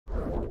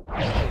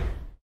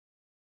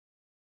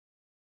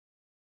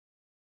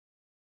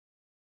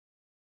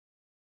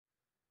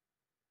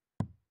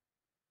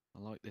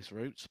like this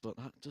route, but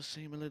that does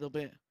seem a little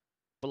bit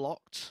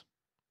blocked.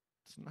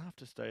 Doesn't have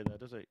to stay there,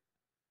 does it?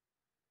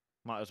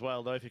 Might as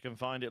well, though, if you can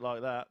find it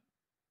like that.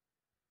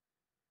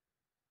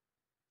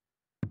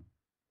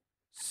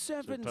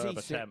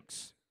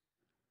 76.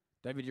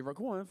 David, you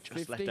require 15.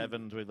 Just left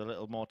Evans with a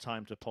little more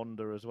time to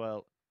ponder as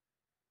well.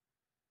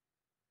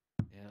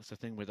 Yeah, that's the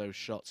thing with those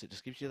shots. It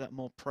just gives you that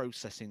more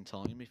processing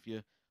time. If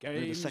you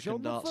the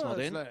second dart's not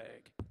in,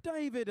 leg.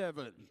 David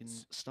Evans. you can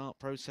start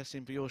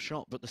processing for your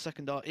shot. But the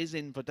second dart is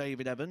in for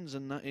David Evans,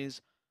 and that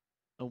is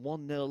a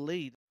 1-0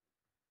 lead.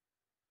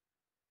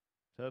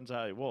 Turns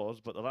out it was,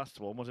 but the last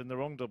one was in the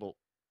wrong double.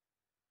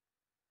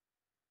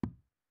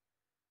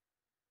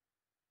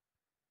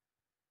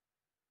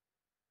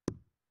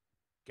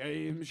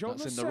 Game shot.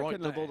 That's in the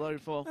right double, though,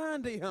 for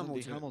Andy Hamilton.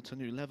 Andy Hamilton,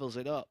 who levels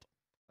it up.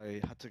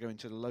 I had to go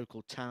into the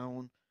local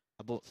town.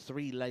 I bought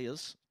 3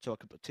 layers so I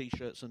could put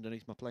T-shirts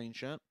underneath my playing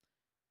shirt.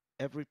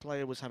 Every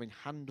player was having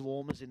hand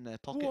warmers in their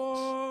pockets,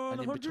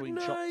 and in between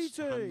shots,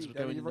 hands were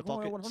going in the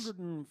pockets.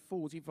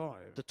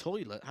 145. The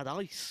toilet had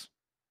ice.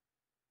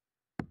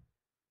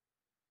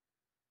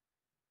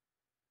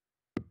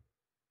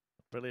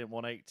 Brilliant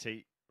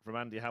 180 from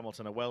Andy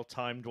Hamilton, a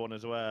well-timed one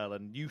as well,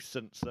 and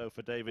nuisance though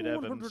for David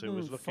Evans, who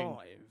was looking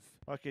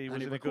like he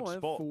was in a good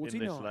spot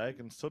 49. In this leg,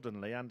 and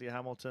suddenly Andy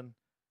Hamilton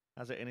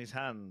has it in his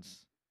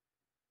hands.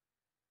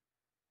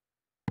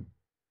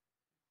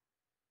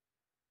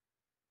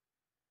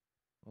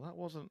 Well, that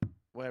wasn't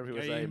where he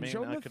was aiming,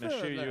 I can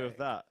assure you of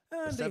that.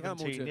 The 17,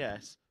 Hamilton.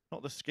 Yes,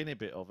 not the skinny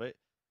bit of it,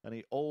 and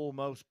he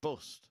almost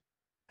bust,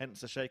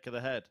 hence the shake of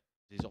the head.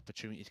 His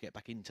opportunity to get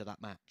back into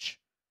that match.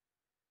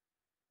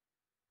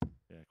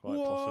 Yeah, quite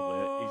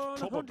possibly. He's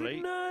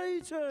probably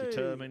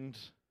determined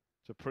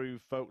to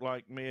prove folk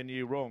like me and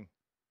you wrong.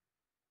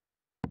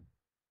 And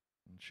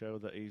show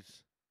that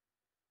he's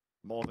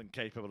more than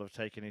capable of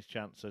taking his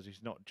chances.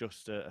 He's not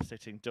just a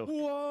sitting duck.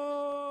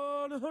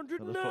 190!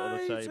 At the foot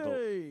of the table.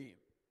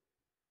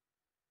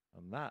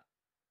 And that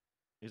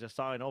is a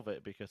sign of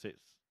it, because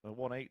it's a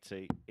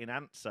 180 in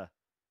answer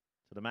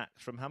to the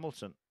max from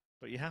Hamilton.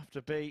 But you have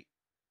to be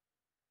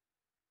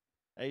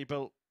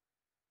able,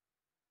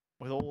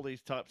 with all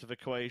these types of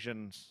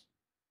equations,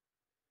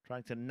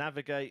 trying to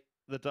navigate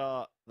the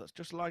dart that's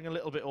just lying a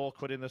little bit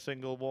awkward in the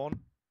single one.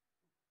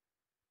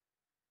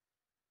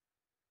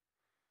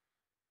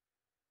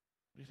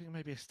 Do you think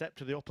maybe a step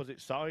to the opposite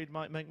side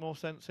might make more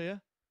sense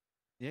here?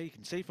 Yeah, you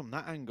can see from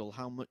that angle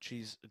how much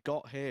he's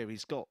got here.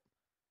 He's got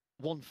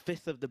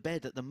 1/5 of the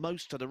bed at the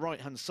most to the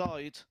right-hand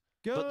side.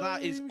 But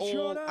that is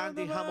all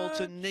Andy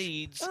Hamilton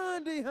needs.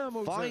 Andy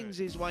Hamilton finds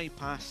his way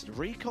past,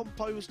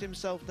 recomposed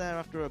himself there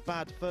after a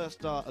bad first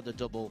start at the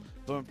double.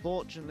 But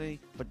unfortunately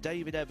for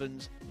David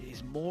Evans, it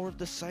is more of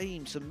the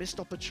same. Some missed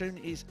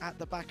opportunities at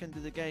the back end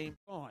of the game.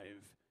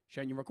 5.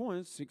 Shane, you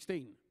requires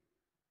 16.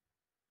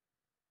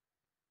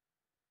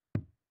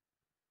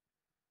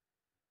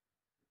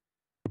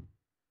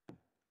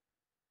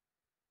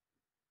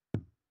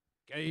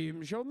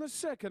 Game shot on the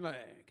second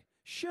leg.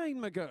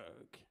 Shane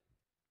McGurk.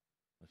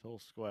 It's all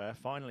square.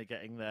 Finally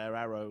getting their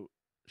arrow,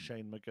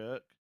 Shane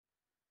McGurk.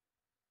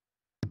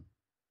 This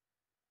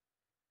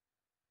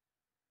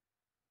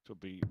would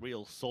be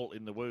real salt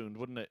in the wound,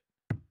 wouldn't it?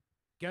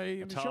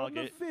 Game shot on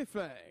the fifth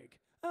leg.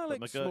 Alex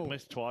McGurk Small.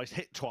 missed twice,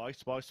 hit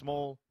twice by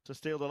Small to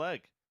steal the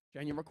leg.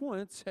 Shane, you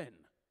require 10.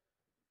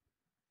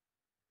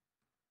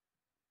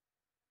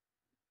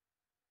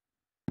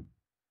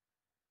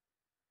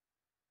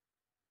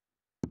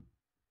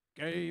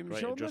 Game Great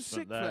shot on the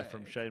adjustment sixth there leg.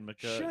 from Shane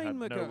McGurk. Had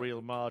no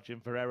real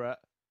margin for error.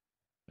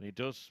 And he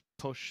does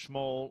push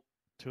Small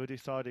to a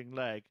deciding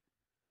leg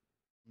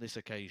on this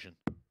occasion.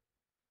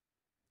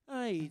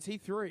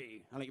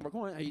 83. Alex, you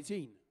require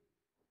 18.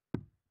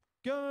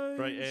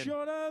 Game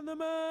shot on the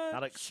match.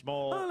 Alex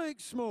Small.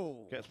 Alex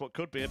Small gets what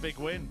could be a big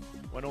win.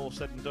 When all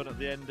said and done at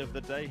the end of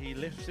the day, he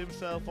lifts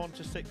himself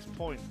onto 6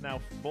 points. Now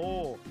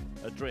 4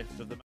 adrift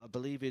of the... I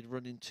believe he'd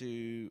run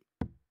into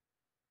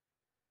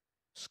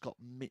Scott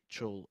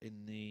Mitchell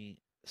in the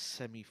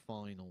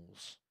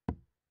semi-finals.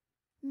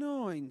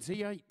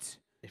 98.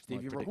 If Steve,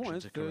 my you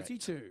predictions require are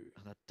 32. Correct,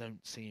 and I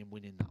don't see him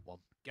winning that one.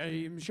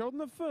 Game shot on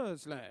the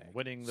first leg.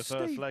 Winning the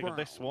first leg of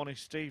this one is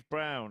Steve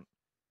Brown.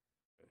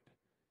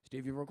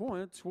 Steve, you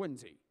require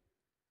 20.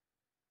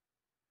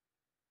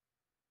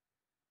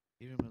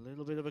 Give him a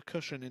little bit of a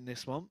cushion in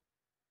this one.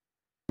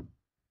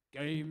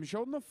 Game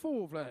shot on the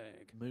fourth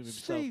leg. Move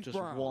himself Steve just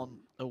Brown. 1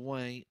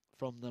 away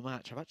from the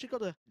match. I've actually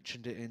got to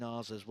mention it in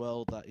ours as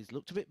well, that he's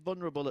looked a bit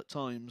vulnerable at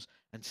times,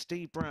 and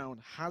Steve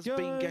Brown has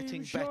been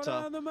getting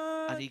better,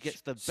 and he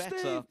gets the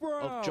better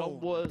of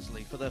John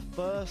Worsley. For the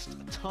first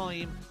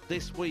time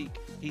this week,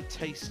 he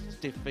tastes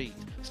defeat.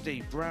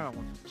 Steve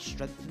Brown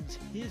strengthens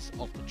his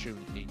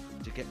opportunity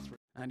to get through.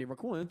 And he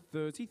required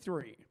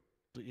 33.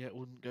 But yet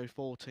wouldn't go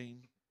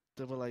 14,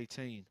 double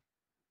 18.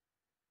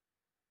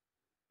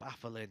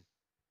 Baffling.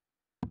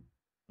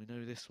 We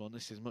know this one.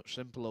 This is a much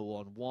simpler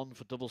one. 1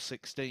 for double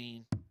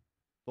 16.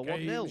 For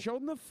 1-0. Shot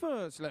on the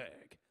first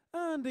leg.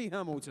 Andy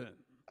Hamilton.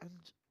 And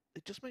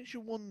it just makes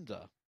you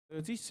wonder.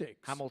 36.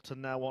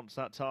 Hamilton now wants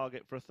that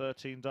target for a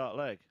 13-dart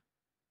leg.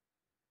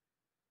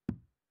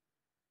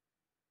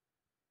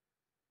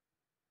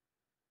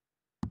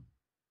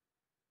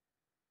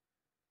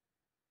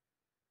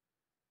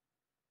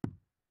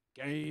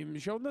 Game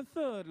shot on the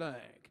third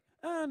leg.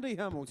 Andy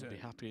Hamilton. Be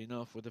happy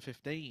enough with the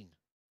 15.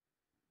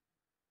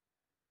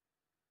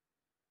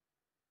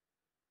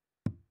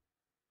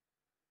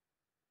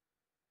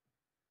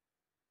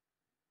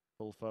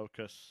 Full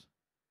focus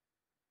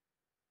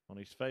on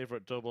his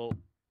favourite double.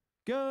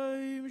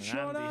 Game and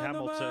shot Andy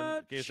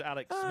Hamilton gives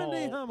Alex Small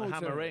a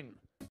hammer in.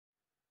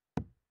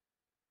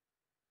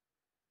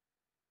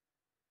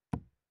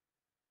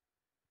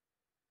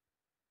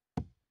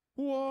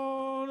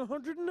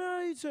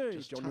 $180.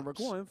 Just John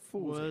required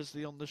 40.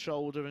 Worsley on the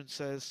shoulder and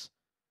says,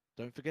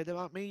 "Don't forget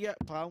about me yet,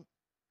 pal."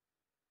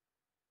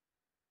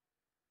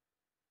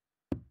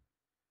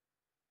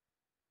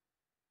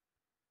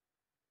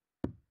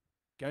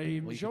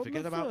 Game We shot can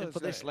forget about him for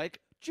this leg.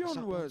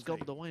 John Worsley.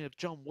 Gone the way of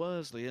John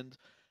Worsley, and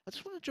I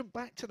just want to jump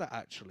back to that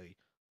actually.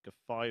 A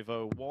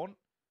 501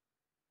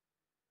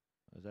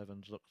 as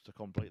Evans looks to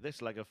complete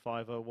this leg of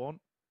 501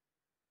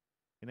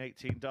 in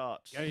 18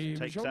 darts. Game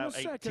takes shot out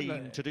the second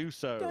 18 leg. to do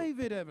so.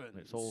 David Evans.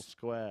 It's all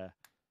square.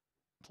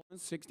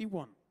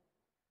 61.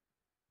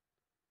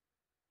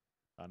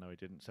 I know he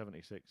didn't.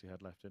 76 he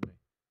had left, didn't he?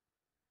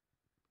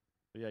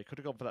 But yeah, he could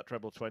have gone for that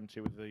treble 20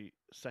 with the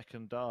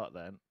second dart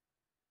then.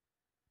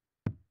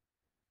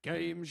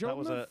 Game shot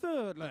on the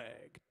third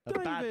leg. A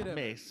bad Evans.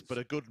 miss, but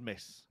a good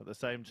miss at the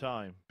same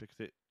time because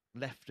it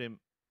left him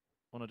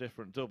on a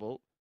different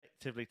double.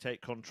 Actively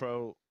take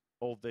control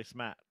of this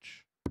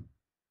match.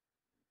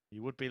 He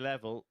would be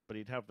level, but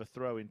he'd have the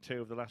throw in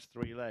 2 of the last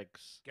 3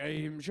 legs.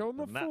 Game shot on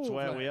the And that's fourth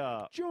where leg. we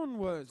are. John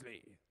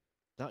Worsley.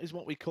 That is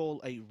what we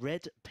call a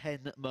red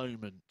pen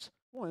moment,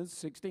 Was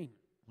 16.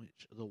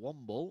 which the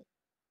Womble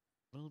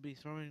will be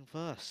throwing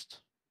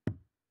first.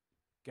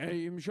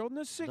 Game shot on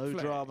the sixth No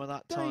leg. drama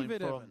that time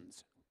David from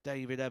Evans.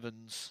 David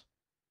Evans.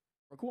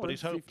 Required But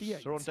his hopes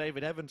 58. are on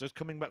David Evans as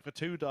coming back for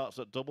 2 darts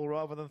at double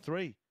rather than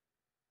 3.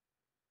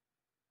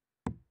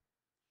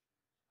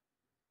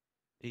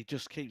 He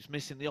just keeps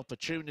missing the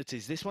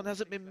opportunities. This one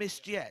hasn't been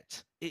missed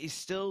yet. It is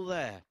still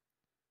there.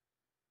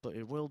 But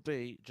it will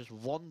be just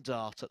 1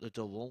 dart at the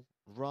double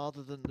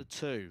rather than the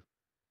 2.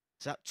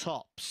 Is that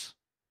tops?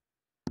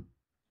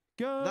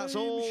 That's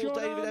all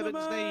David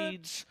Evans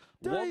needs.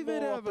 One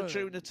more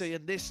opportunity,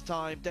 and this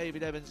time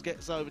David Evans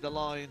gets over the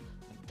line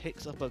and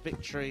picks up a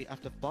victory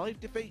after 5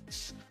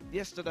 defeats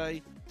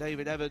yesterday.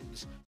 David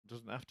Evans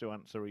Doesn't have to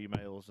answer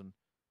emails and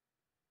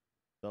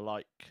the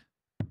like.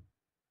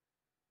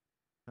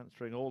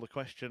 Answering all the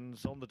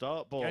questions on the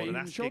dartboard and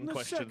asking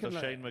questions of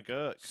Shane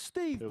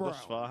McGurk, who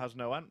thus far has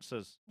no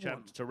answers.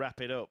 Chance to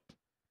wrap it up.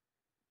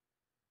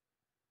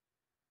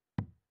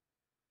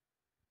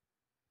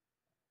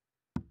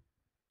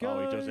 Oh,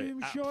 he does it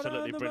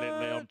absolutely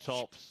brilliantly on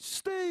top.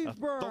 Steve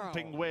Brown.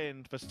 Thumping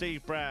win for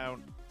Steve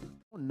Brown.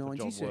 For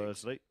John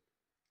Worsley.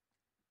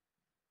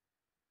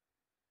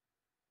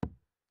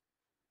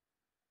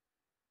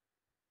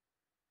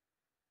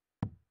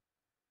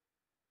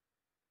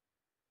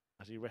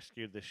 As he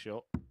rescued this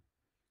shot.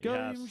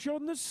 Game shot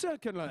on the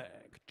second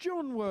leg.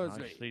 John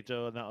Worsley. Nicely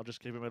done. That'll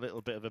just give him a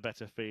little bit of a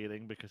better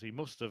feeling because he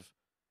must have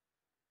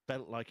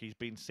felt like he's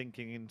been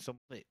sinking in some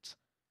bit.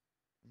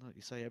 Like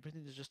you say,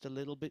 everything is just a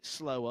little bit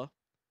slower,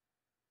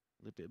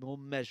 a little bit more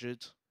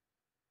measured.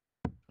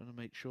 Trying to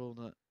make sure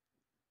that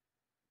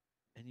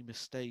any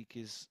mistake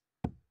is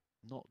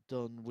not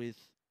done with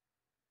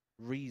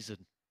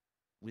reason,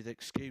 with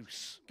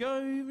excuse.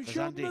 Game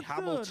shot Andy on the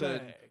Hamilton,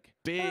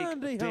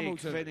 third leg. big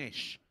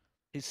finish.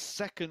 His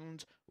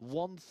second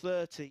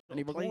 130. And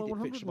he Played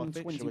it fixture by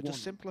fixture. We'll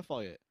just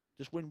simplify it.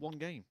 Just win 1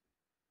 game.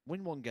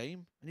 Win 1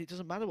 game, and it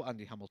doesn't matter what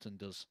Andy Hamilton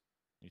does.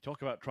 You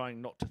talk about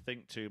trying not to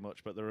think too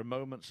much, but there are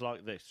moments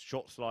like this,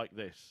 shots like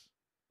this,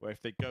 where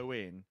if they go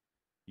in,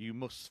 you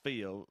must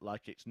feel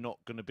like it's not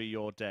going to be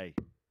your day.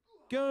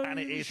 And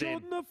it is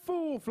shot on the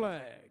fourth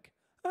leg.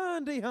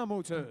 Andy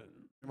Hamilton.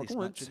 This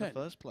match in the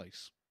first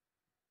place.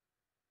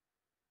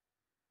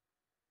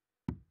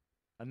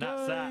 And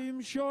that's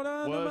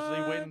that.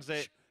 Worsley wins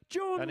it.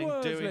 John and in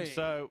Worsley. doing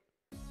so,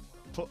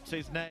 puts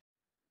his name.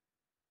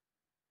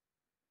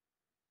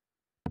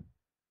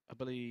 I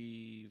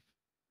believe.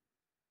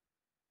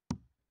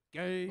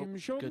 Game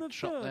shot on the good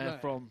shot third there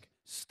leg. from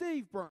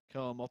Steve Brown.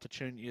 Calm.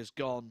 Opportunity is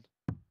gone.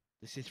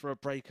 This is for a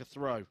breaker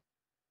throw.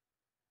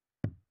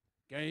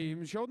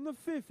 Game shot on the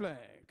fifth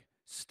leg.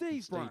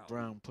 Steve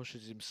Brown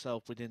pushes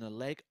himself within a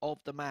leg of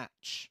the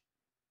match.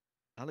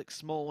 Alex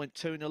Small went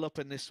 2-0 up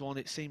in this one.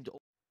 It seemed.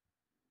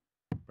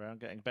 Brown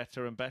getting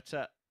better and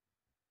better.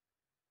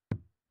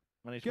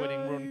 And his winning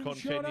run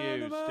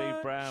continues.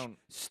 Steve Brown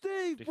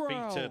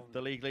defeated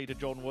the league leader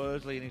John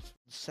Worsley in his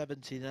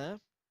 70 there.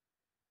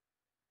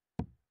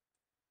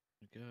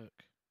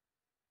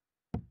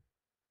 McGurk.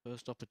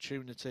 First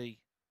opportunity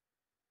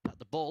at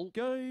the ball.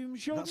 Game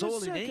shot. That's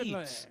all he needs.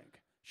 Leg.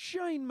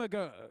 Shane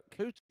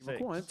McGurk.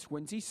 Required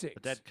 26. A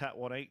dead cat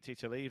 180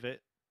 to leave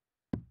it.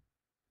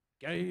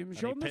 Game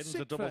shot and he pins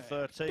a double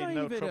 13,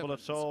 no trouble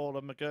at all,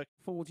 and McGurk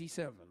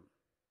 47.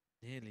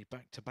 Nearly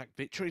back-to-back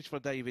victories for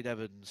David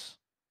Evans.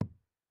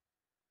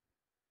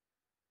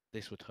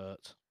 This would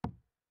hurt.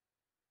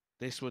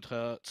 This would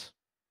hurt.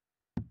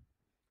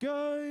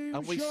 Game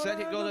and we said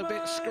it got a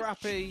bit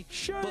scrappy,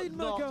 but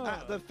not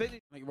at the finish.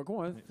 Make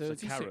require 36.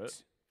 It's a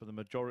carrot for the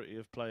majority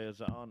of players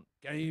that aren't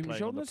Game playing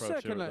shot on the Pro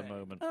second Tour at leg. the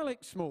moment.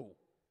 Alex Small.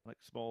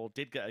 Alex Small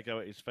did get a go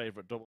at his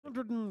favourite double.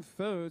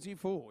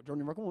 134.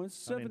 Johnny require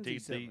 77. And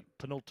indeed the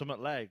penultimate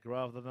leg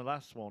rather than the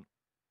last one.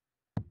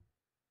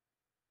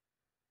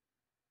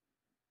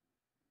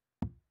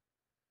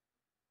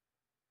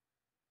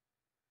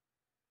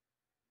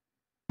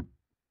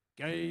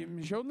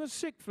 Game shot on the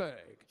sixth flag.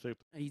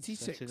 Super.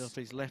 86. Set it up,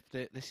 he's left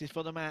it. This is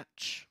for the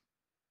match.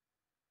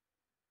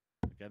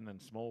 Again, then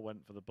Small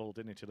went for the ball,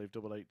 didn't he, to leave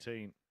double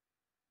 18.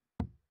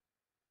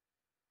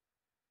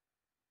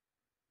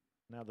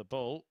 Now the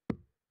ball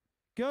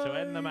to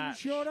end the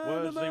match.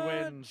 Worsley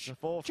wins a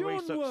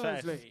 4-3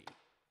 success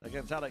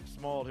against Alex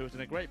Small, who was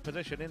in a great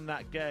position in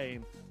that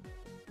game.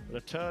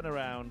 With a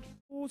turnaround.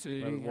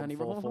 40 and he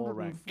won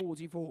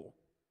 144.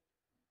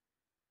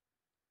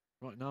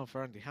 Right now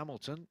for Andy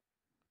Hamilton,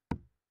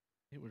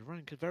 it would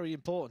rank as very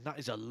important. That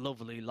is a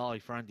lovely lie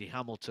for Andy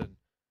Hamilton.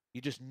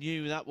 You just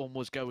knew that one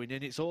was going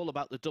in. It's all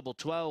about the double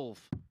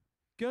 12.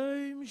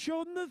 Game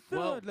shot in the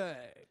third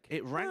leg.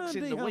 It ranks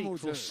in the week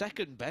for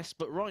second best,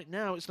 but right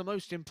now it's the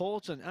most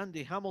important.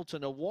 Andy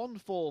Hamilton, a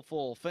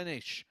 1-4-4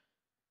 finish.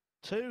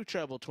 2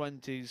 treble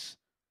 20s,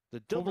 the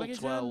double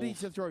 12. Andy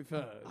to throw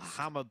first.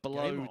 A hammer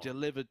blow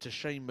delivered to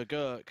Shane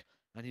McGurk,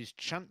 and his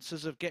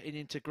chances of getting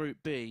into Group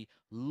B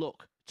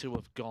look to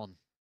have gone.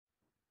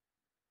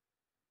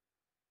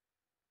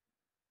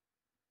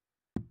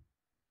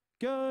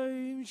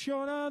 Game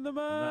shot on the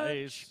match. And that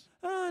is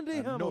Andy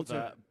Hamilton.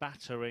 Another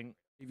battering.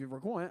 If you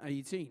require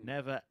 18.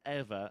 Never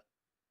ever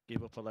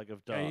give up a leg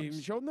of darts.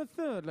 Game shot on the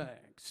third leg.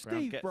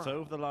 Steve gets Brown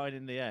over the line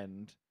in the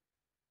end.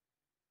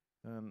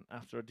 And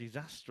after a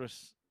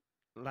disastrous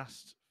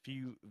last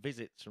few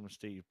visits from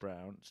Steve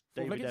Brown,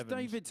 David Evans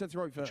David to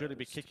throw first. should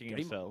be kicking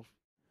himself.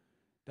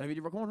 David,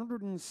 you require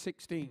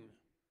 116.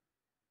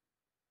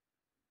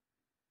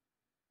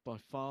 By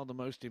far the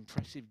most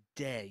impressive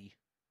day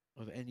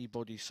of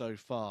anybody so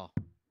far.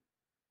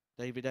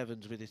 David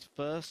Evans with his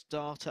first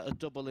dart at a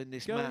double in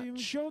this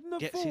match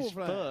gets his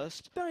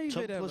first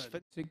tumblers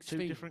for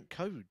 2 different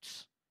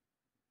codes.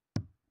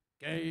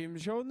 Game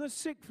shot on the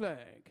sixth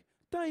flag.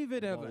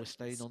 David Evans. While we're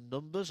staying on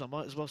numbers, I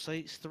might as well say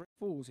it's 3.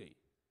 40.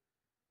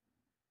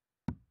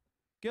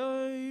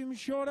 Game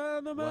shot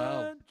on the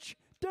match.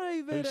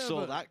 David Evans. Who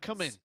saw that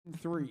coming?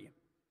 3.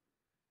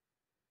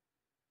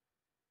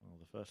 Well,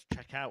 the first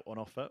checkout on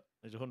offer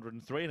is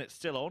 103, and it's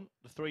still on.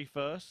 The 3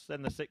 first,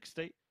 then the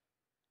 60,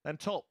 then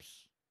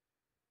tops.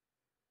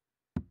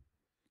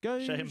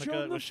 Shane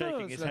McGurk was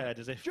shaking his head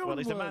as if, well,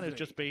 he's a man who's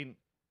just been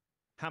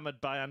hammered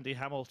by Andy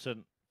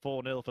Hamilton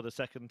 4-0 for the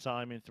second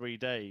time in 3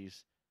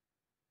 days.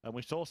 And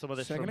we saw some of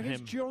this from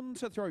him John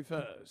to throw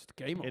first.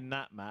 Game in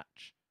that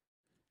match.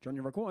 John,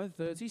 you require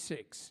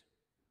 36.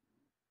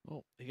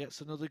 Oh, he gets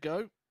another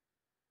go.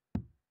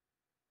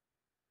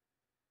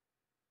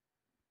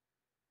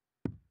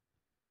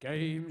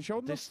 Game shot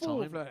on the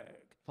fourth flag.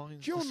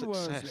 Finds John the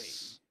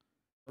Worsley.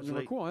 You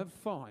require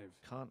 5.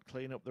 Can't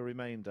clean up the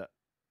remainder.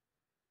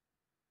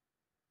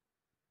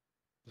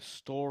 The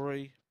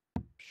story,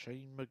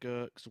 Shane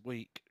McGurk's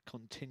week,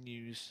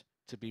 continues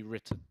to be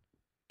written.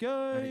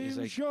 And it is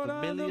a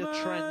familiar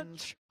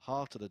trend.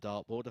 Heart of the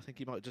dartboard. I think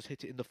he might have just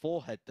hit it in the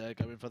forehead there,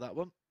 going for that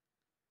one.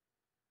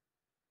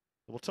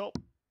 Double top.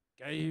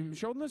 Game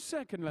shot on the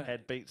second leg.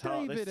 Head beats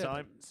heart this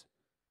time.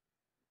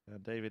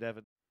 And David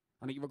Evans.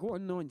 And he require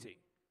 90.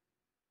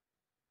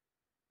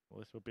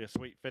 Well, this would be a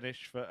sweet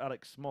finish for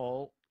Alex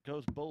Small.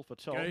 Goes bull for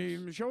tops.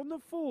 Game shot on the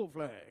fourth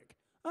flag.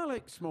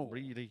 Alex Small.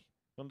 Really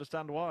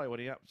understand why when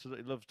he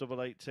absolutely loves double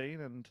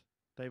 18 and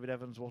David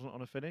Evans wasn't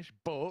on a finish,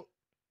 but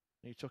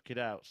he took it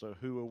out. So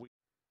who are we?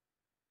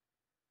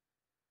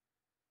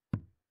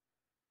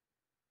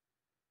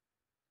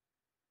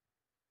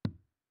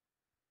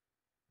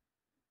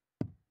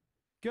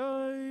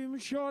 Game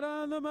shot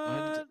on the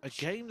match. And a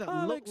game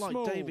that looked like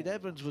David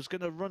Evans was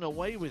going to run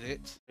away with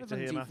it. To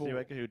hear Matthew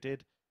Egger, who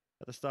did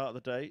at the start of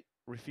the day,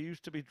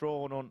 refused to be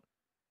drawn on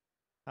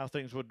how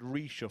things would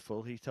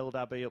reshuffle. He told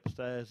Abby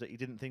upstairs that he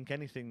didn't think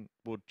anything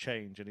would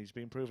change, and he's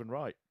been proven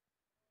right.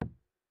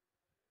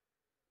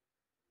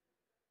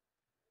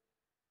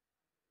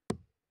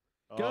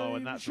 Oh,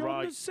 and that's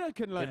right. The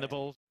second leg. In the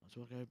ball. As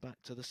we'll go back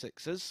to the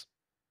sixes.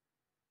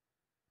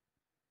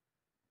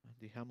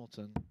 Andy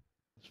Hamilton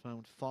has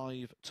found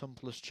 5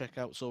 tumblers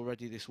checkouts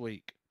already this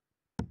week.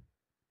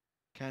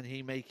 Can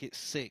he make it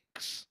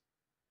 6?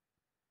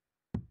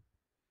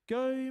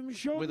 Game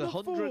shot with a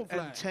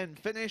 110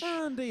 finish.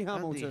 Andy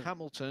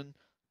Hamilton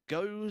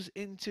goes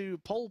into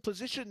pole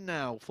position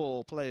now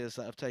for players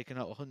that have taken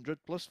out 100+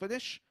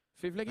 finish.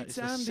 5th leg, it's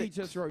Andy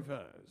to throw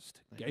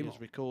first. Game is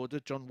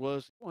recorded. John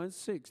Worsley.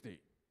 160.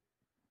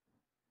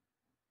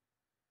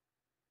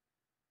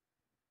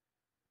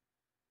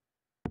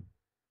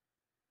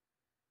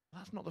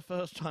 That's not the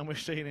first time we've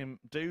seen him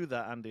do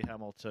that, Andy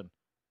Hamilton.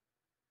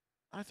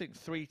 I think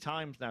 3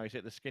 times now he's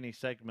hit the skinny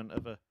segment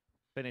of a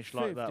finish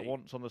like that.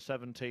 Once on the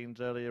 17s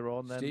earlier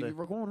on, then the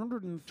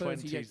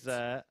 20s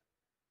there.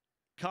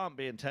 Can't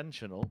be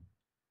intentional.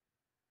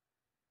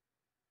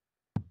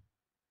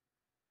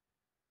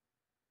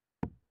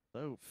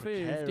 So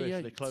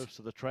precariously close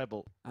to the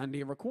treble. And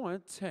he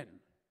required 10.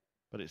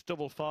 But it's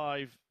double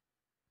 5.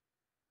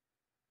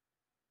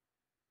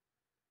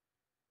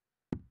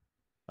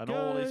 And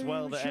all is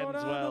well that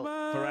ends well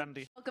for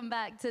Andy. Welcome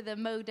back to the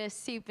Modus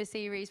Super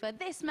Series, where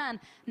this man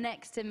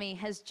next to me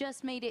has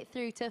just made it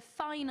through to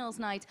finals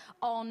night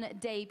on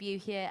debut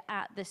here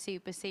at the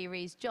Super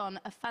Series. John,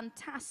 a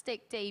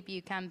fantastic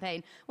debut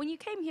campaign. When you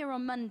came here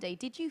on Monday,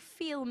 did you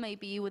feel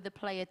maybe you were the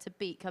player to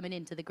beat coming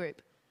into the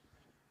group?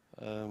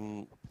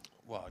 Well,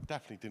 I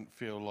definitely didn't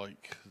feel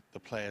like the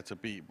player to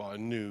beat, but I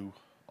knew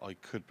I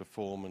could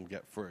perform and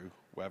get through,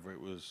 whether it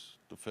was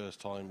the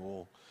first time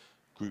or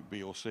Group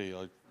B or C.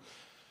 I'm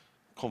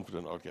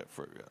confident I'll get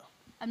through, yeah.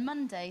 And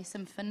Monday,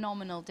 some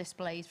phenomenal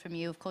displays from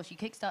you. Of course, you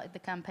kick-started the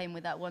campaign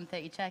with that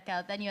 130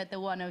 checkout, then you had the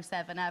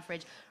 107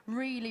 average.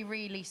 Really,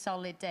 really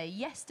solid day.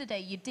 Yesterday,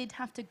 you did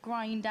have to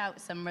grind out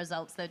some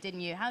results, though, didn't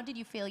you? How did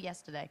you feel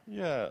yesterday?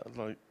 Yeah,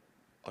 like,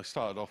 I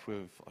started off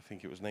with, I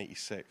think it was an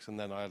 86, and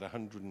then I had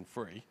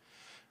 103,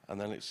 and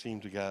then it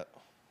seemed to get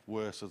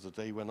worse as the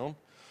day went on.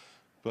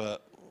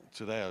 But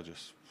today I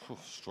just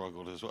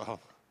struggled as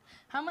well.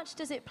 How much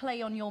does it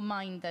play on your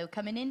mind, though,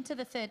 coming into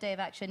the third day of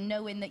action,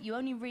 knowing that you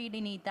only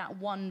really need that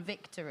one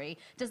victory?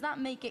 Does that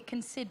make it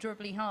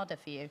considerably harder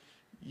for you?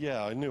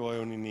 Yeah, I knew I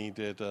only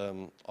needed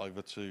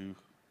either to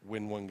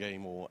win one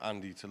game or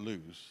Andy to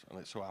lose, and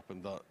it so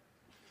happened that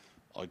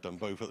I'd done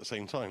both at the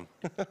same time.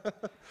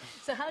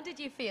 So how did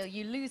you feel?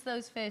 You lose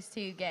those first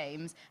 2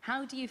 games.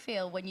 How do you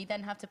feel when you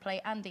then have to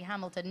play Andy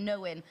Hamilton,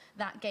 knowing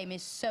that game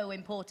is so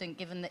important,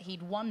 given that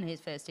he'd won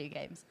his first 2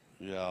 games?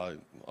 Yeah,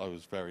 I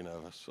was very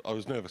nervous. I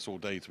was nervous all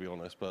day, to be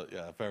honest, but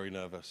yeah, very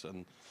nervous.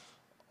 And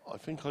I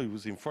think I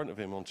was in front of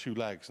him on 2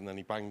 legs, and then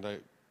he banged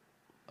out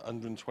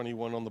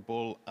 121 on the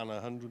ball and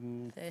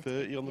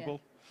 130 on the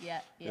ball.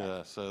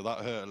 Yeah, so that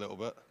hurt a little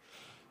bit,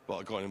 but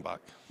I got him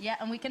back. Yeah,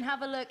 and we can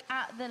have a look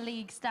at the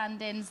league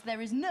standings. There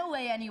is no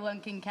way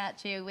anyone can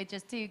catch you with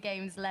just 2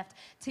 games left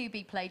to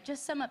be played.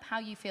 Just sum up how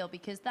you feel,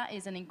 because that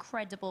is an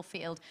incredible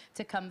field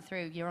to come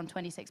through. You're on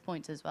 26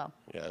 points as well.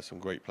 Yeah, some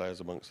great players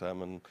amongst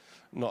them, and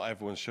not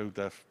everyone showed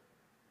their...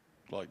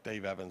 Like,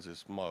 Dave Evans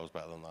is miles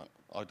better than that.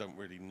 I don't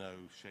really know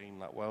Shane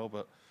that well,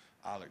 but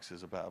Alex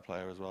is a better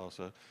player as well.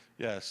 So,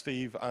 yeah,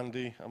 Steve,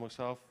 Andy, and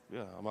myself,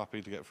 yeah, I'm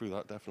happy to get through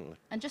that, definitely.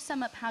 And just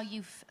sum up how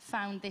you've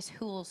found this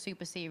Hool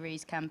Super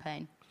Series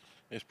campaign.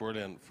 It's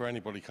brilliant. For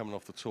anybody coming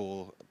off the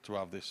tour to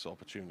have this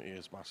opportunity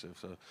is massive.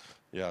 So,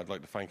 yeah, I'd like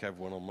to thank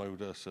everyone on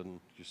Modus and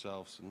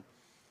yourselves and